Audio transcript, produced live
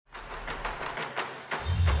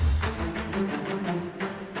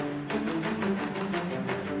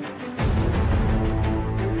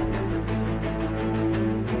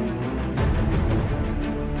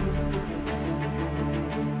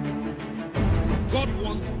God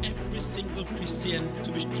wants every single Christian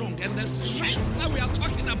to be strong. And the strength that we are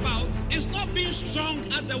talking about is not being strong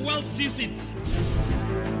as the world sees it.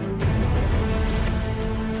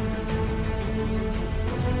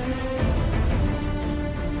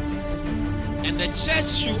 And the church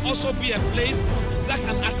should also be a place that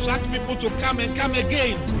can attract people to come and come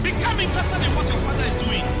again. Become interested in what your Father is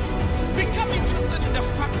doing. Become interested in the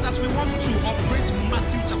fact that we want to operate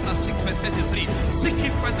Matthew chapter 6 verse 33. Seek ye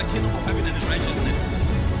first the kingdom of heaven and his righteousness.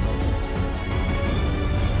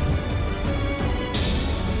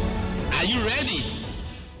 Are you ready?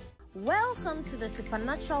 Welcome to the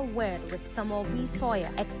Supernatural Word with Samuel B. Sawyer.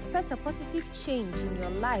 Expect a positive change in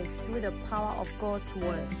your life through the power of God's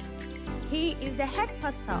Word. He is the head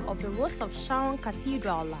pastor of the Rose of Sharon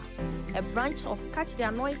Cathedral, a branch of Catch the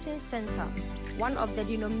Anointing Center, one of the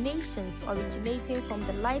denominations originating from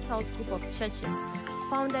the Lighthouse Group of Churches,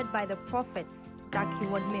 founded by the prophets Dag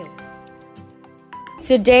Heward-Mills.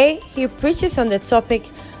 Today, he preaches on the topic,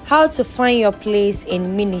 how to find your place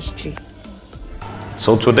in ministry.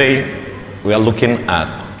 So today, we are looking at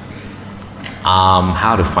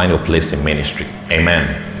how to find your place in ministry.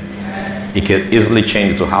 Amen. You can easily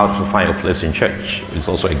change it to how to find your place in church. It's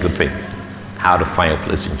also a good thing. How to find your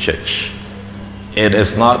place in church. It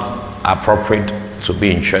is not appropriate to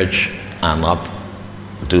be in church and not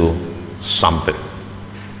do something.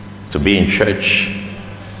 To be in church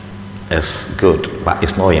is good, but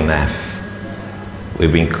it's not enough.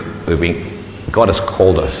 God has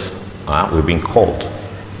called us. We've been called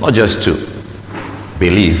not just to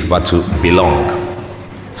believe, but to belong.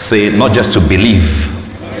 Say, not just to believe,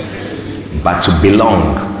 but to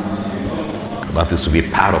belong. That is to be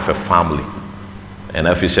part of a family. And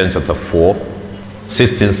Ephesians chapter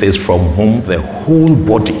 4:16 says, from whom the whole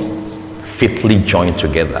body fitly joined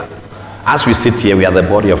together. As we sit here, we are the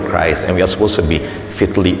body of Christ, and we are supposed to be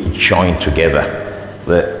fitly joined together.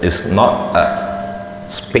 There is not a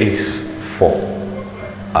space for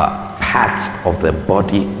a part of the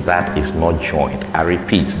body that is not joined. I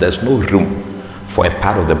repeat, there's no room for a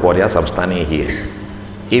part of the body. As I'm standing here,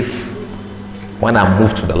 if when I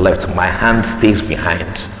move to the left, my hand stays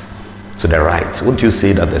behind to the right, wouldn't you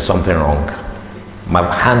say that there's something wrong? My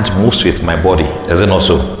hand moves with my body, is it not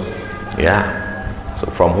so? Yeah. So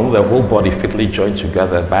from whom the whole body fitly joined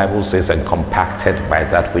together, the Bible says, and compacted by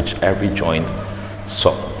that which every joint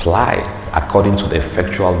supply, according to the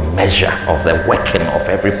effectual measure of the working of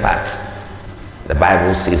every part. The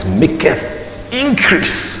Bible says, maketh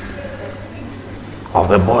increase of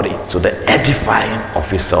the body to the edifying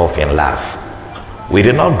of itself in love. We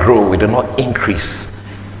do not grow, we do not increase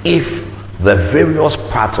if the various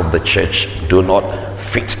parts of the church do not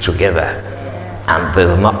fit together and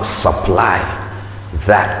does not supply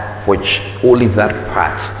that which only that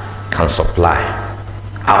part can supply.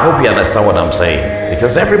 I hope you understand what I'm saying,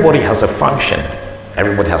 because everybody has a function.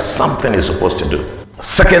 Everybody has something he's supposed to do.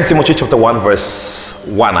 2 Timothy chapter 1 verse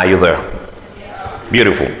 1. Are you there?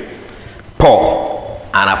 Beautiful. Paul,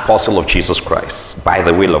 an apostle of Jesus Christ, by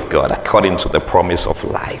the will of God, according to the promise of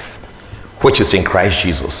life, which is in Christ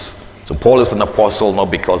Jesus. So Paul is an apostle not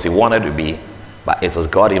because he wanted to be, but it is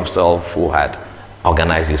God himself who had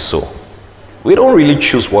organized it so. We don't really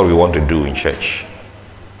choose what we want to do in church.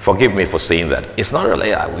 Forgive me for saying that. It's not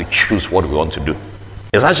really we choose what we want to do.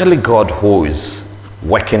 It's actually God who is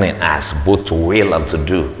working in us both to will and to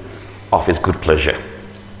do of his good pleasure.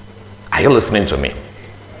 Are you listening to me?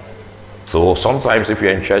 So sometimes if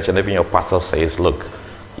you're in church and even your pastor says, look,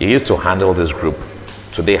 you used to handle this group,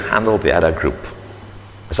 today handle the other group.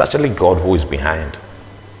 It's actually God who is behind.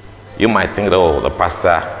 You might think, oh, the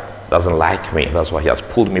pastor doesn't like me, that's why he has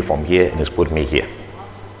pulled me from here and he's put me here.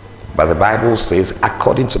 But the Bible says,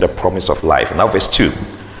 according to the promise of life. Now verse 2.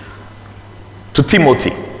 To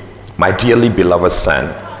Timothy, my dearly beloved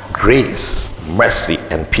son, grace, mercy,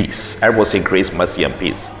 and peace. Everyone say grace, mercy, and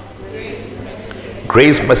peace.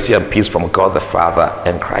 Grace, mercy, and peace from God the Father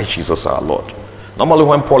and Christ Jesus our Lord. Normally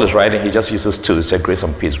when Paul is writing, he just uses two. He says grace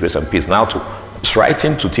and peace, grace and peace. Now to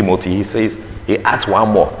writing to Timothy, he says, he adds one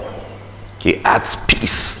more. He adds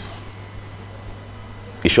peace.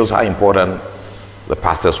 It shows how important the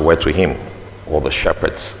pastors were to him, or the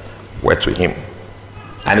shepherds were to him.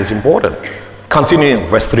 And it's important. Continuing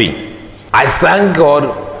verse 3. I thank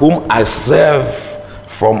God whom I serve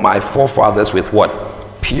from my forefathers with what?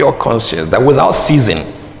 Pure conscience, that without ceasing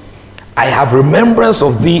I have remembrance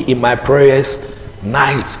of thee in my prayers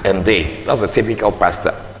night and day. That's a typical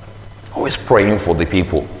pastor, always praying for the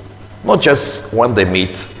people, not just when they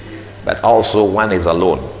meet, but also when he's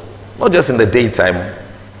alone, not just in the daytime,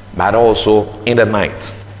 but also in the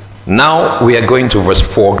night. Now we are going to verse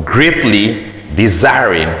 4. Greatly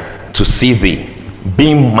desiring to see thee,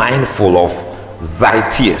 being mindful of thy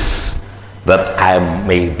tears, that I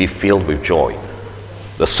may be filled with joy.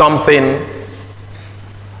 There's something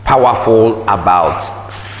powerful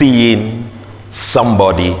about seeing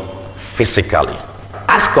somebody physically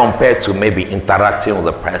as compared to maybe interacting with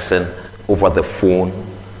the person over the phone,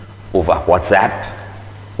 over WhatsApp,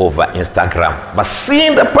 over Instagram. But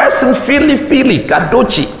seeing the person fili,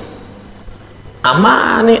 kadochi,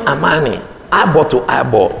 amani, eyeball to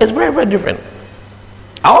eyeball, it's very, very different.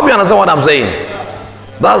 I hope you understand what I'm saying.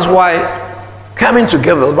 That's why coming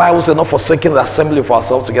together, the Bible says, not forsaking the assembly of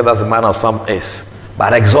ourselves together as a manner of some is,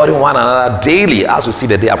 but exhorting one another daily as we see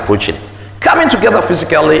the day approaching. Coming together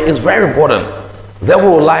physically is very important. They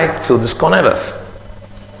will like to disconnect us.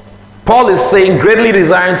 Paul is saying, greatly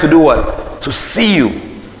desiring to do what? To see you.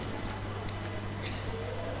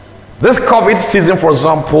 This COVID season, for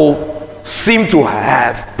example, seemed to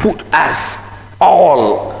have put us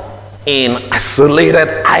all in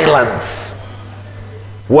isolated islands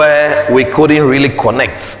where we couldn't really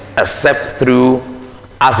connect except through,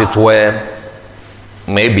 as it were,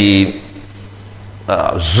 maybe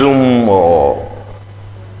Zoom or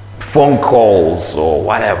phone calls or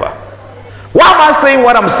whatever. Why am I saying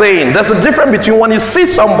what I'm saying? There's a difference between when you see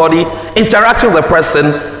somebody interacting with a person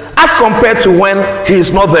as compared to when he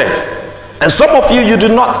is not there. And some of you, you do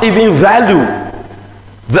not even value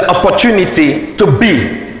the opportunity to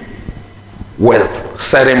be with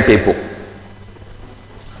certain people.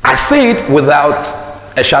 I say it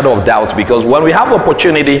without a shadow of doubt, because when we have the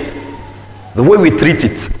opportunity, the way we treat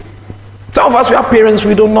it, some of us, we have parents,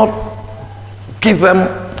 we do not give them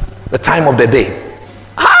the time of the day.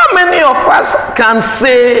 How many of us can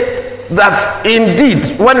say that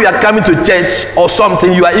indeed when we are coming to church or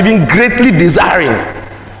something, you are even greatly desiring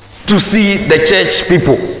to see the church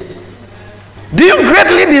people? Do you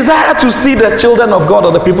greatly desire to see the children of God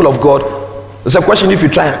or the people of God? It's a question, if you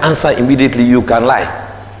try and answer immediately, you can lie.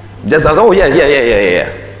 Just as, oh yeah.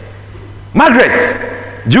 Margaret,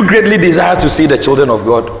 do you greatly desire to see the children of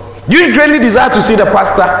God? Do you greatly desire to see the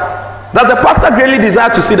pastor? Does the pastor greatly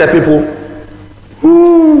desire to see the people?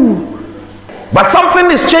 Ooh. But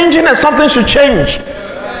something is changing and something should change.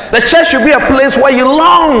 The church should be a place where you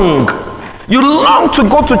long. You long to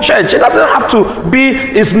go to church. It doesn't have to be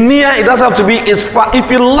it's near. It doesn't have to be it's far.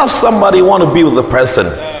 If you love somebody, you want to be with the person.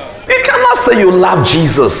 You cannot say you love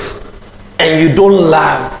Jesus and you don't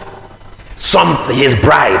love his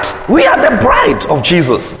bride. We are the bride of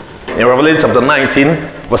Jesus. In Revelation chapter 19,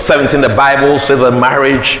 verse 17, the Bible says the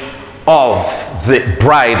marriage of the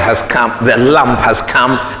bride has come, the lamb has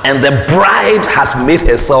come, and the bride has made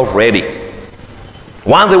herself ready.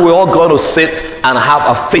 One day we're all going to sit and have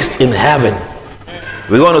a feast in heaven.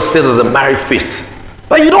 We're going to sit at the marriage feast.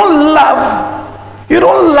 But you don't love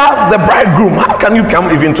the bridegroom. How can you come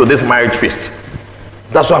even to this marriage feast?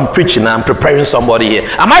 That's what I'm preaching. I'm preparing somebody here.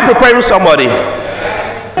 Am I preparing somebody?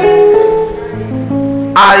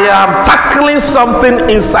 I am tackling something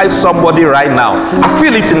inside somebody right now. I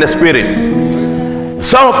feel it in the spirit.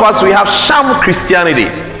 Some of us, we have sham Christianity.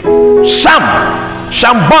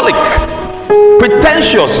 Shambolic,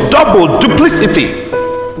 pretentious, double, duplicity.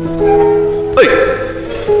 Hey.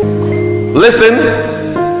 Listen.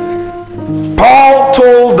 Paul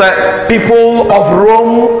told the people of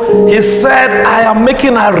Rome, he said, I am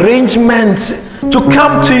making arrangements to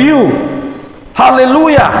come to you.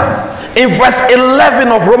 Hallelujah. In verse 11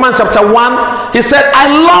 of Romans chapter 1, he said, I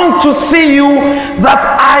long to see you that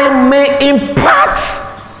I may impart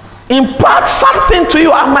something to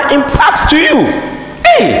you. I might impart to you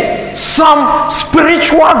some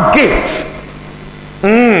spiritual gift.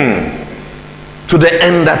 To the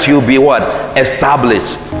end that you'll be what?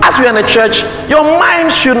 Established. As we are in the church, your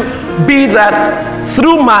mind should be that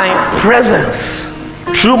through my presence,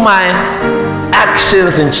 through my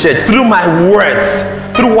actions in church, through my words,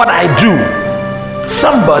 through what I do,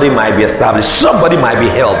 somebody might be established, somebody might be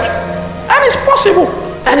helped. And it's possible,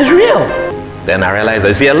 and it's real. Then I realized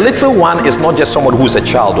that, see, a little one is not just someone who is a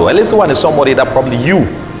child, though. A little one is somebody that probably you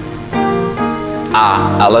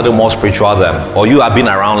are a little more spiritual than, or you have been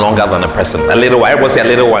around longer than a person. A little one, everybody say a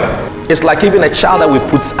little one. It's like even a child that we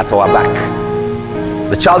put at our back.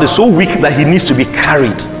 The child is so weak that he needs to be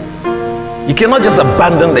carried. You cannot just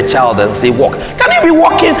abandon the child and say walk. Can you be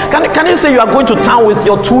walking? Can you say you are going to town with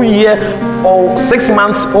your 2-year or 6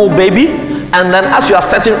 months old baby, and then as you are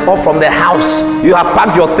setting off from the house, you have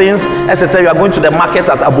packed your things, etc. You are going to the market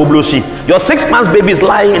at Abobloshi. Your 6 months baby is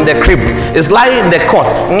lying in the crib, is lying in the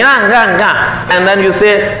cot, and then you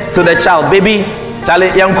say to the child, baby,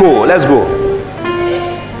 Charlie, Yanko, let's go.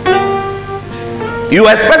 You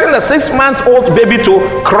are expecting the 6 months old baby to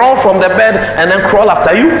crawl from the bed and then crawl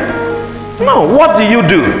after you? No, what do you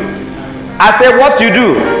do? I say, what do?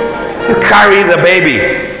 You carry the baby.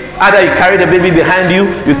 Either you carry the baby behind you,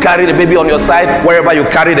 you carry the baby on your side, wherever you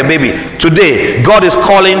carry the baby. Today, God is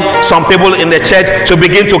calling some people in the church to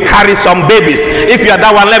begin to carry some babies. If you are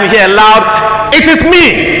that one, let me hear loud. It is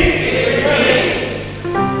me.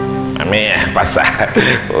 I mean, Pastor,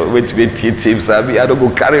 which teams I don't go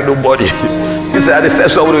carry nobody. He said, I said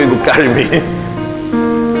somebody will carry me.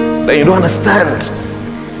 Then you don't understand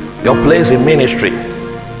your place in ministry.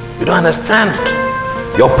 You don't understand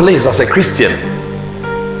your place as a Christian.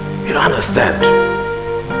 You don't understand.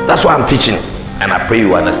 That's why I'm teaching, and I pray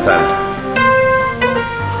you understand.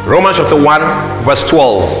 Romans chapter 1 verse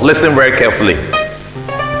 12. Listen very carefully.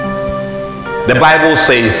 The Bible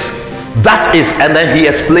says, that is, and then he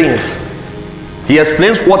explains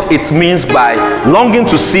what it means by longing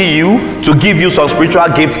to see you, to give you some spiritual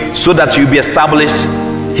gift so that you be established.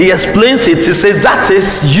 He explains it. He says, that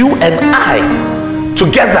is you and I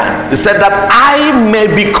together. He said that I may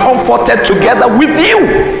be comforted together with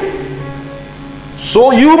you.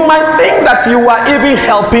 So you might think that you are even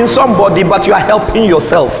helping somebody, but you are helping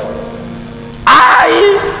yourself.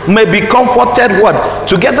 I may be comforted what?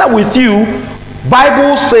 Together with you.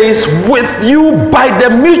 Bible says with you by the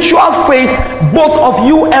mutual faith, both of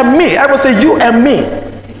you and me. I will say you and me.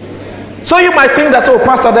 So you might think that, oh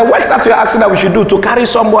pastor, the work that you're asking that we should do, to carry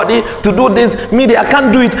somebody, to do this, media, I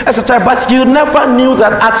can't do it, etc. But you never knew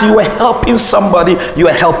that as you were helping somebody, you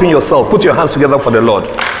were helping yourself. Put your hands together for the Lord.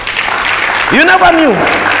 You never knew.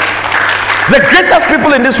 The greatest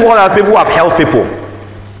people in this world are people who have helped people.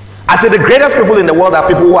 I say the greatest people in the world are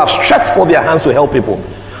people who have stretched forth their hands to help people.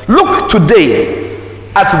 Look today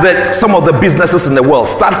at some of the businesses in the world.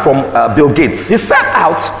 Start from Bill Gates. He set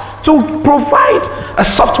out to provide a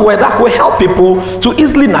software that will help people to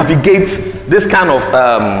easily navigate this kind of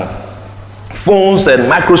phones and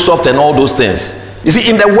Microsoft and all those things. You see,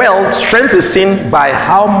 in the world, strength is seen by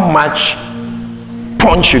how much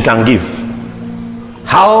punch you can give,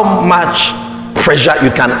 how much pressure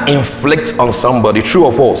you can inflict on somebody. True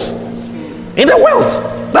or false? In the world,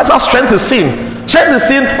 that's how strength is seen. Strength is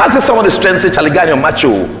seen. I say somebody's strength, say Chaligani or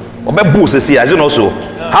macho or boost is here, as you know. So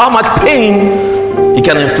how much pain you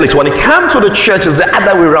can inflict. When it comes to the church, it's the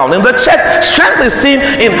other way around. In the church, strength is seen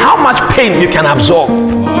in how much pain you can absorb,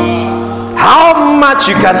 how much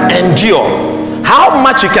you can endure, how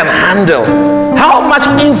much you can handle, how much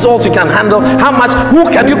insult you can handle, who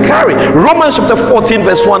can you carry. Romans chapter 14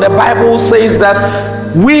 verse 1, the Bible says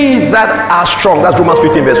that we that are strong, that's Romans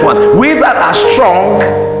 15 verse 1, we that are strong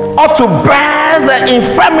ought to bear the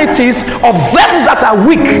infirmities of them that are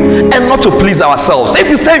weak and not to please ourselves. If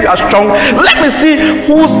you say you are strong, let me see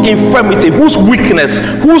whose infirmity, whose weakness,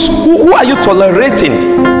 who are you tolerating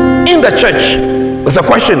in the church? It's a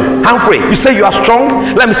question. Humphrey, you say you are strong,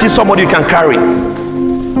 let me see somebody you can carry.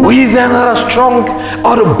 We then that are strong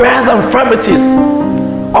ought to bear the infirmities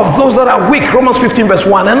of those that are weak. Romans 15 verse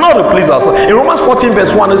 1, and not to please ourselves. In Romans 14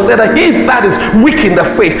 verse 1, it said that he that is weak in the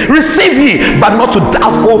faith, receive ye, but not to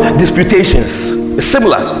doubtful disputations. It's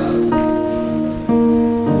similar.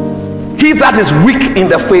 He that is weak in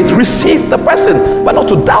the faith, receive the person, but not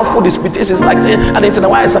to doubtful disputations. Like and it's in a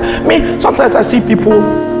while. Me, sometimes I see people,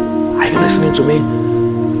 are you listening to me?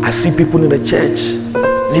 I see people in the church,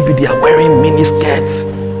 maybe they are wearing mini skirts,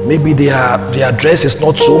 maybe their dress is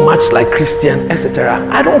not so much like Christian, etc.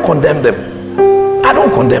 I don't condemn them. I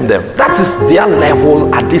don't condemn them. That is their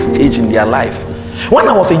level at this stage in their life. When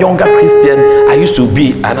I was a younger Christian, I used to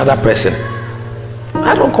be another person.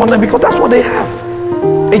 I don't condemn because that's what they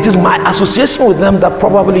have. It is my association with them that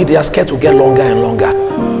probably their skirts will get longer and longer.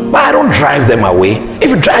 But I don't drive them away. If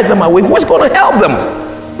you drive them away, who's going to help them?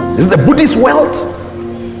 Is it the Buddhist world?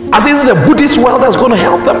 As is it the Buddhist world that's going to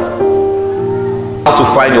help them? How to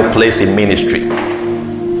find your place in ministry.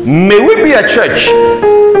 May we be a church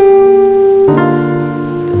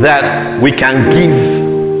that we can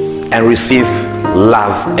give and receive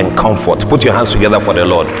love and comfort. Put your hands together for the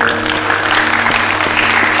Lord.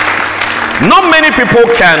 Not many people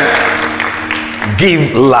can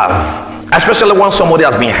give love, especially when somebody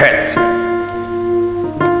has been hurt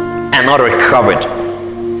and not recovered.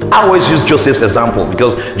 I always use Joseph's example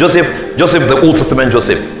because Joseph, the Old Testament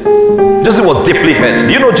Joseph was deeply hurt.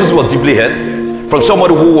 Do you know Joseph was deeply hurt? From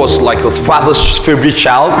somebody who was like his father's favorite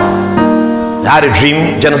child. He had a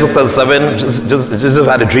dream, Genesis 37, Joseph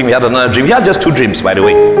had a dream, he had another dream. He had just 2 dreams, by the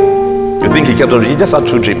way. You think he kept on, he just had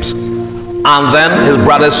 2 dreams. And then his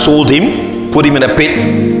brothers sold him, put him in a pit.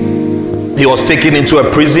 He was taken into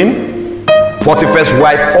a prison. Potiphar's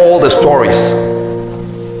wife, all the stories.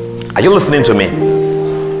 Are you listening to me?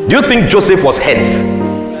 Do you think Joseph was hurt?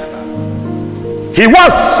 He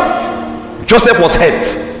was. Joseph was hurt.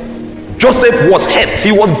 Joseph was hurt.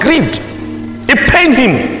 He was grieved. It pained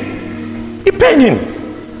him. It pained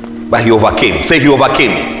him. But he overcame. Say, he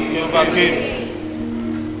overcame. He overcame.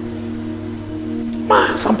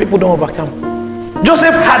 Man, some people don't overcome.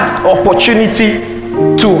 Joseph had opportunity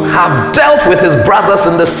to have dealt with his brothers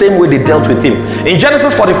in the same way they dealt with him. In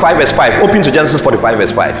Genesis 45 verse 5, open to Genesis 45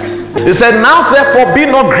 verse 5. He said, now therefore be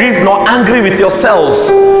not grieved nor angry with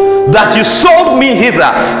yourselves that you sold me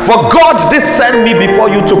hither, for God did send me before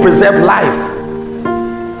you to preserve life.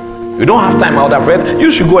 You don't have time, I would have read.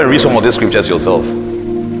 You should go and read some of the scriptures yourself.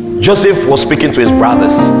 Joseph was speaking to his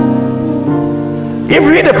brothers. If you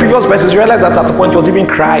read the previous verses, you realize that at the point he was even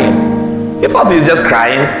crying. He thought he was just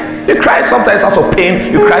crying. You cry sometimes out of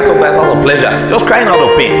pain, you cry sometimes out of pleasure. Just crying out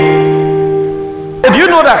of pain. And do you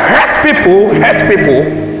know that hurt people,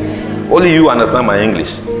 only you understand my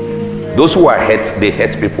English. Those who are hurt, they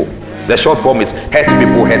hurt people. The short form is hurt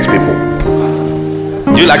people, hurt people.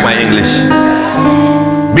 Do you like my English?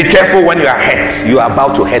 Be careful when you are hurt. You are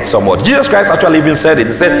about to hurt someone. Jesus Christ actually even said it.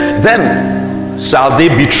 He said, then shall they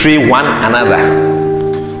betray one another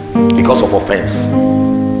because of offense.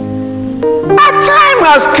 A time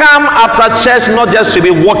has come after church not just to be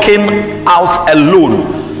walking out alone,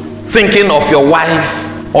 thinking of your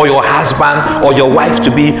wife or your husband or your wife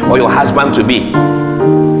to be or your husband to be.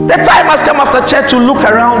 The time has come after church to look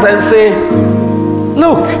around and say,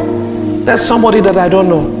 look, there's somebody that I don't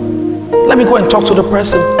know. Let me go and talk to the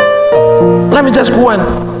person. Let me just go and,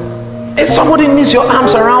 if somebody needs your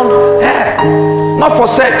arms around, not for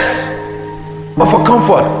sex, but for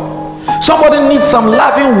comfort. Somebody needs some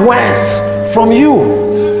loving words from you.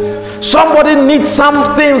 Somebody needs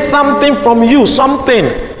something from you, something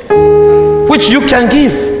which you can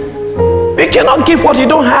give. You cannot give what you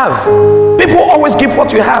don't have. People always give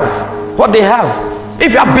what you have, what they have.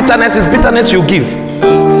 If you have bitterness, it's bitterness you give.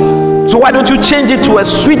 So why don't you change it to a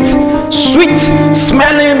sweet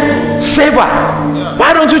smelling savor?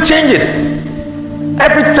 Why don't you change it?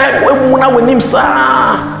 Every time when him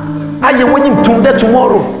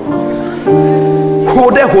tomorrow,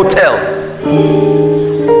 hold a hotel.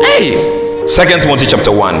 Hey, 2 Timothy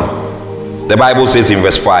chapter 1. The Bible says in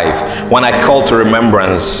verse 5, when I call to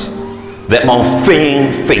remembrance the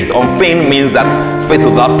unfeigned faith. Unfeigned means that faith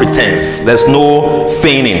without pretense. There's no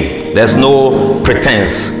feigning. There's no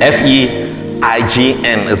pretense.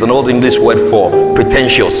 F-E-I-G-N is an old English word for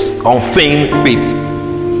pretentious. Unfeigned faith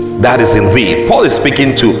that is in thee. Paul is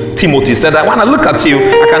speaking to Timothy. He said that when I look at you,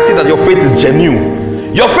 I can see that your faith is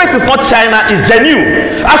genuine. Your faith is not China, it's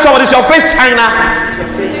genuine. Ask somebody, is your faith China?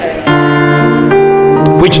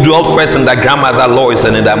 Which dwelt first in their grandmother Lois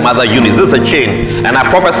and in their mother Eunice. This is a chain. And I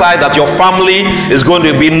prophesy that your family is going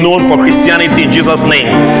to be known for Christianity in Jesus' name.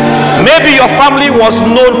 Maybe your family was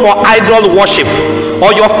known for idol worship.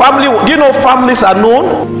 Or your family, do you know families are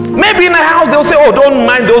known? Maybe in a house they'll say, oh, don't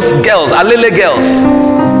mind those girls, alele girls.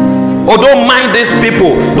 Or don't mind these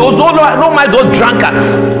people. Don't mind those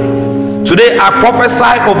drunkards. Today I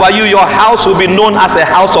prophesy over you, your house will be known as a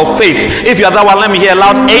house of faith. If you are that one, let me hear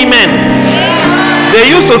loud, amen. They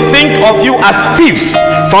used to think of you as thieves.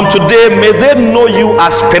 From today, may they know you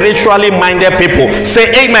as spiritually minded people. Say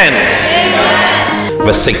amen. Amen.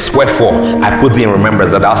 Verse 6, wherefore I put thee in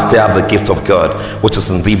remembrance that thou still have the gift of God, which is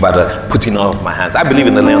in thee by the putting on of my hands. I believe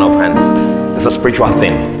in the laying of hands. It's a spiritual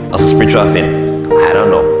thing. It's a spiritual thing. I don't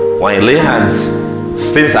know. When you lay hands,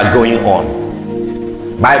 things are going on.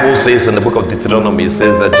 Bible says in the book of Deuteronomy, it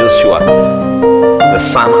says that Joshua, the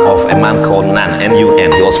son of a man called Nun,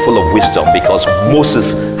 N-U-N, he was full of wisdom because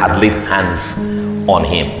Moses had laid hands on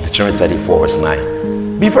him. Deuteronomy 34 verse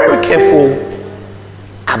 9. Be very careful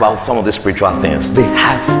about some of the spiritual things. They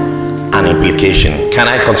have an implication. Can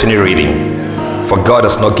I continue reading? For God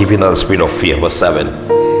has not given us the spirit of fear, verse 7,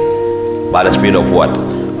 but the spirit of what?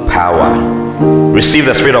 Power. Receive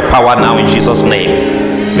the spirit of power now in Jesus'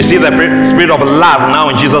 name. Receive the spirit of love now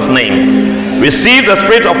in Jesus' name. Receive the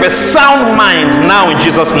spirit of a sound mind now in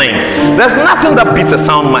Jesus' name. There's nothing that beats a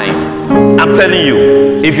sound mind. I'm telling you,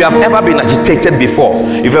 if you have ever been agitated before,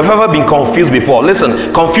 if you've ever been confused before,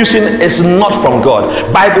 listen, confusion is not from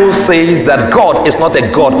God. Bible says that God is not a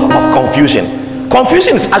God of confusion.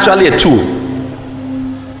 Confusion is actually a tool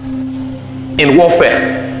in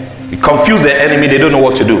warfare. You confuse the enemy, they don't know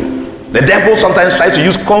what to do. The devil sometimes tries to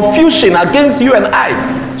use confusion against you and I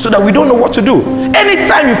so that we don't know what to do.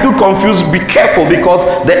 Anytime you feel confused, be careful because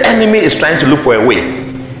the enemy is trying to look for a way.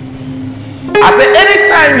 I say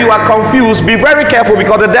anytime you are confused, be very careful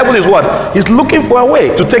because the devil is what? He's looking for a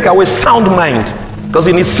way to take away sound mind. Because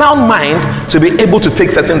in his sound mind, to be able to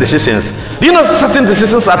take certain decisions. Do you know certain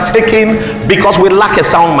decisions are taken because we lack a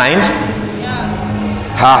sound mind?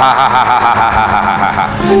 Ha ha ha ha ha ha ha ha.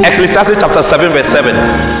 Ecclesiastes chapter 7 verse 7.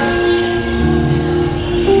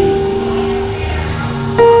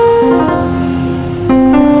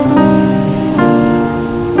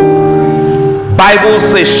 Bible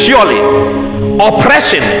says, surely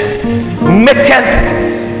oppression maketh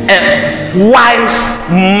a wise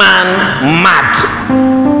man mad.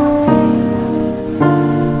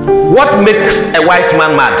 What makes a wise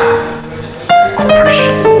man mad?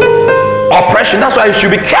 Oppression. Oppression. That's why you should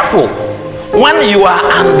be careful when you are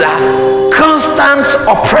under constant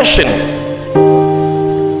oppression.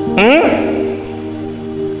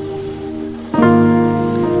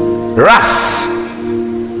 Ras,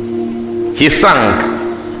 he sang,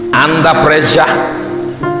 under pressure,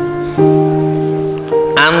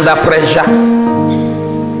 under pressure,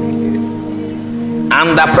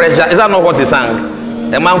 under pressure. Is that not what he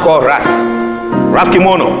sang? A man called Ras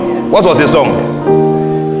Kimono. What was his song?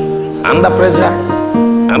 Under pressure,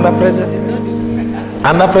 under pressure,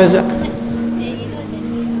 under pressure.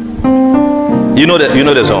 You know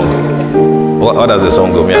the song. What does the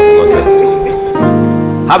song go? Me, I forgot it.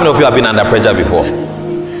 How many of you have been under pressure before?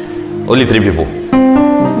 Only 3 people.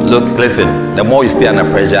 Look, listen. The more you stay under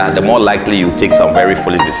pressure, the more likely you take some very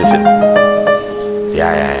foolish decision.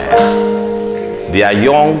 Yeah. There are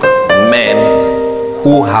young men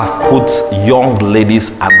who have put young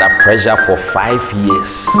ladies under pressure for 5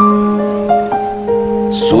 years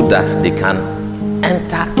so that they can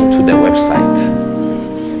enter into the website,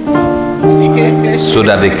 so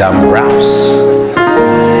that they can browse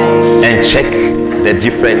and check the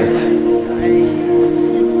different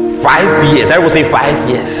 5 years. I will say 5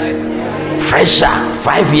 years pressure,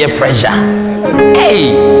 5-year pressure.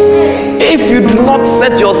 Hey, if you do not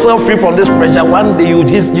set yourself free from this pressure, one day you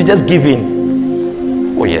just give in.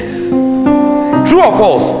 Oh yes. True or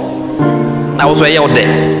false? I was way out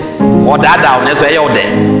there. Or that down, that's way out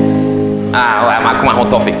there. I'm a hot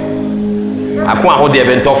toffee. I can't hold the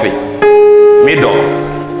event toffee. Middle.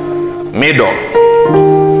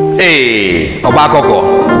 Hey, Obakoko.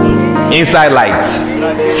 Inside light.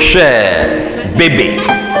 Share. Baby.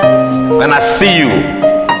 When I see you,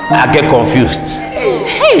 I get confused.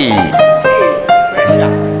 Hey.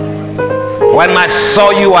 When I saw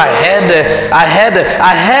you, I had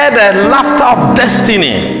a laughter of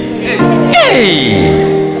destiny.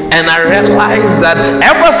 Hey! And I realized that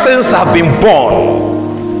ever since I've been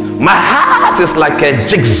born, my heart is like a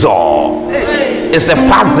jigsaw. It's a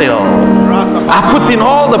puzzle. I've put in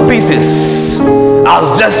all the pieces. I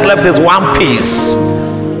was just left with one piece.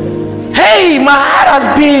 Hey, my heart has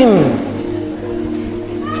been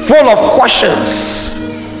full of questions,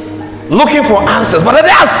 looking for answers. But the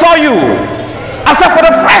day I saw you, I said, for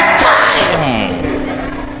the first time,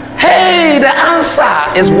 hey, the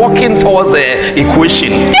answer is walking towards the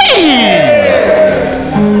equation. Hey!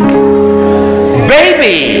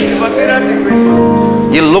 Baby,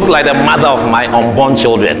 you look like the mother of my unborn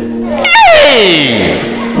children. Hey!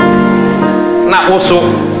 Now also,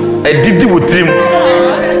 a didi with dream.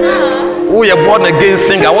 We are born again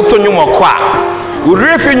singer. What on you more qua? We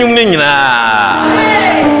refuse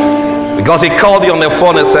because he called you on the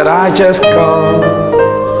phone and said, I just called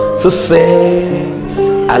to say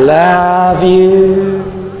I love you.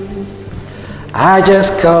 I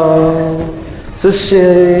just called to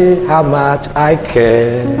say how much I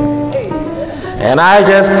care. And I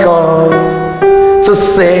just called to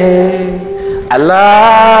say I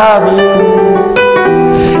love you.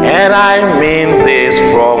 And I mean this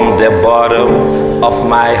from the bottom of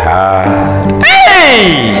my heart.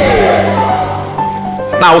 Hey!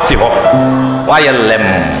 Now, why a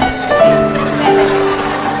lemon?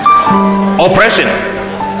 Oppression.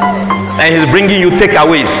 And he's bringing you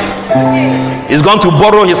takeaways. He's gone to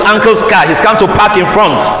borrow his uncle's car. He's come to park in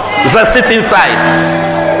front. He says, sit inside.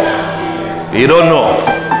 You don't know.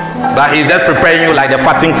 But he's just preparing you like the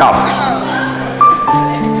fattened calf.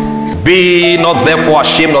 Be not therefore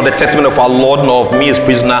ashamed of the testimony of our Lord, nor of me his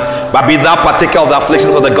prisoner, but be thou partaker of the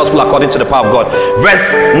afflictions of the gospel according to the power of God.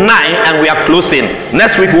 Verse 9, and we are closing.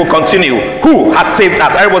 Next week we'll continue. Who has saved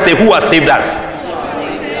us? Everybody say, who has saved us?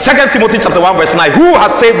 2 Timothy chapter 1 verse 9. Who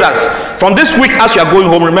has saved us? From this week as you are going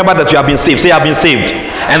home, remember that you have been saved. Say, I have been saved.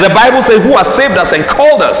 And the Bible says, who has saved us and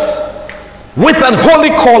called us with an holy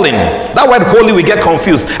calling. That word holy, we get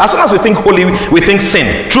confused. As soon as we think holy, we think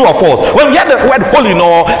sin. True or false? When we hear the word holy,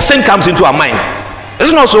 no, sin comes into our mind.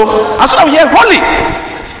 Isn't it so? As soon as we hear holy,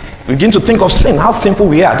 we begin to think of sin, how sinful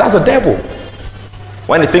we are. That's the devil.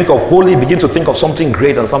 When you think of holy, begin to think of something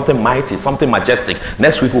great and something mighty, something majestic.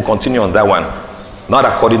 Next week we'll continue on that one. Not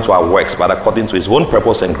according to our works, but according to his own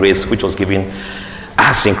purpose and grace, which was given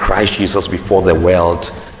us in Christ Jesus before the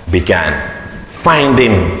world began.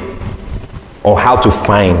 finding or how to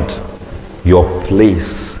find your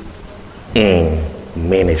place in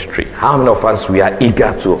ministry. How many of us we are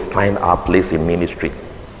eager to find our place in ministry?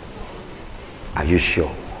 Are you sure?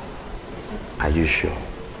 Are you sure?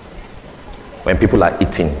 When people are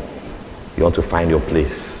eating, you want to find your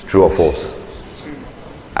place. True or false?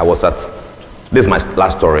 This is my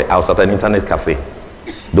last story. I was at an internet cafe.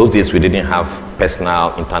 Those days we didn't have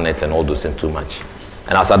personal internet and all those things too much.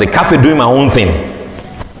 And I was at the cafe doing my own thing,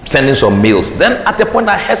 sending some mails. Then at the point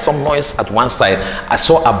I heard some noise at one side. I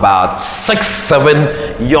saw about 6,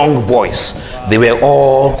 7 young boys. They were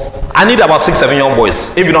all, I need about 6, 7 young boys.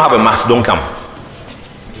 If you don't have a mask, don't come.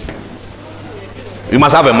 You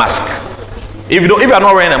must have a mask. If you are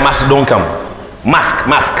not wearing a mask, don't come. Mask.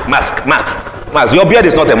 Your beard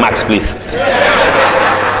is not a mask, please.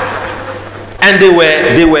 And they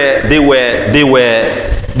were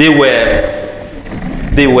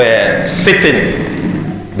sitting.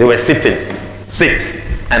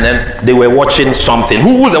 And then they were watching something.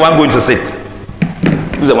 Who's the one going to sit?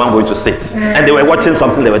 Who's the one going to sit? And they were watching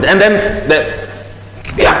something. They were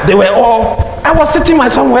all. I was sitting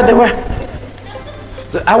somewhere.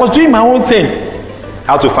 I was doing my own thing.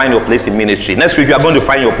 How to find your place in ministry. Next week you are going to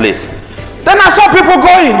find your place. Then I saw people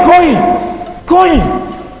going.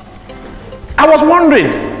 I was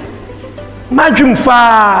wondering. Majumfa.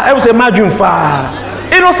 I would say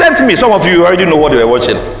Majumfa. Innocent me. Some of you already know what they were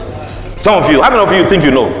watching. Some of you. How many of you think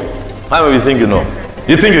you know? How many of you think you know?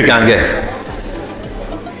 You think you can guess?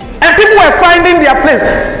 And people were finding their place.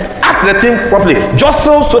 Ask the thing properly.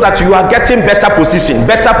 Jostle so that you are getting better position.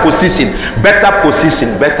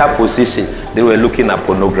 They were looking at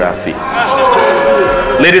pornography.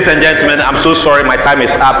 Ladies and gentlemen, I'm so sorry. My time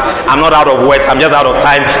is up. I'm not out of words. I'm just out of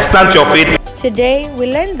time. Stand to your feet. Today, we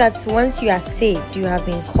learned that once you are saved, you have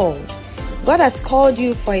been called. God has called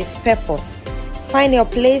you for His purpose. Find your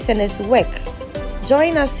place in His work.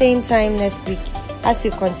 Join us same time next week as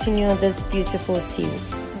we continue this beautiful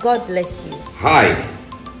series. God bless you. Hi.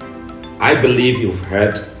 I believe you've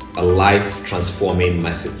heard a life-transforming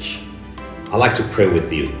message. I'd like to pray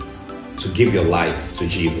with you to give your life to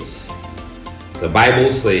Jesus. The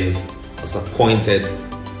Bible says, "It's appointed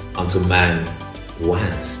unto man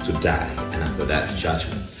once to die, and after that,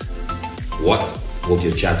 judgment." What would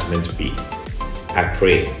your judgment be? I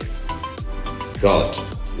pray God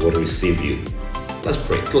will receive you. Let's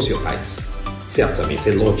pray. Close your eyes. Say after me.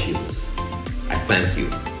 Say, "Lord Jesus, I thank you.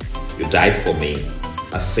 You died for me,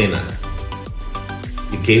 a sinner.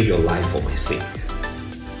 You gave your life for my sake.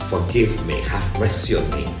 Forgive me. Have mercy on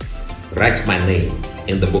me. Write my name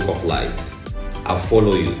in the book of life. I'll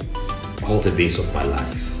follow you all the days of my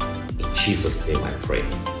life. In Jesus' name I pray."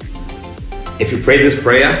 If you prayed this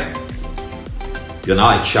prayer, you're now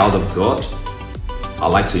a child of God. I'd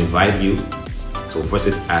like to invite you to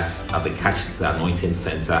visit us at the Catch the Anointing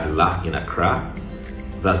Center, La in Accra.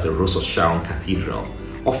 That's the Rose of Sharon Cathedral.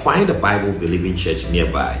 Or find a Bible-believing church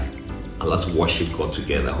nearby and let's worship God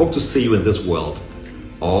together. Hope to see you in this world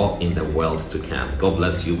or in the world to come. God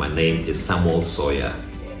bless you. My name is Samuel Sawyer.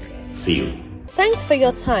 See you. Thanks for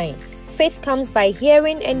your time. Faith comes by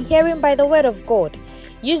hearing, and hearing by the word of God.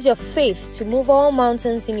 Use your faith to move all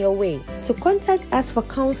mountains in your way. To contact us for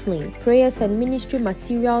counseling, prayers, and ministry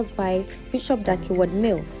materials by Bishop Dakiwad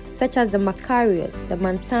Mills, such as the Macarius, the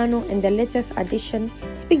Manthano, and the latest edition,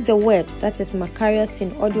 Speak the Word, that is Macarius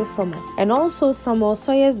in audio format, and also Samuel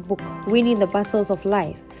Sawyer's book, Winning the Battles of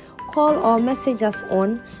Life. Call or message us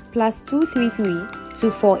on +233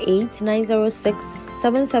 248 906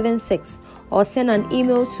 776 or send an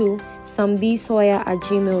email to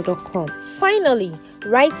sambsawyer@gmail.com. Finally,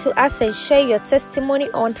 write to us and share your testimony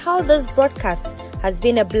on how this broadcast has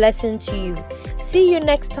been a blessing to you. See you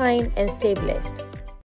next time and stay blessed.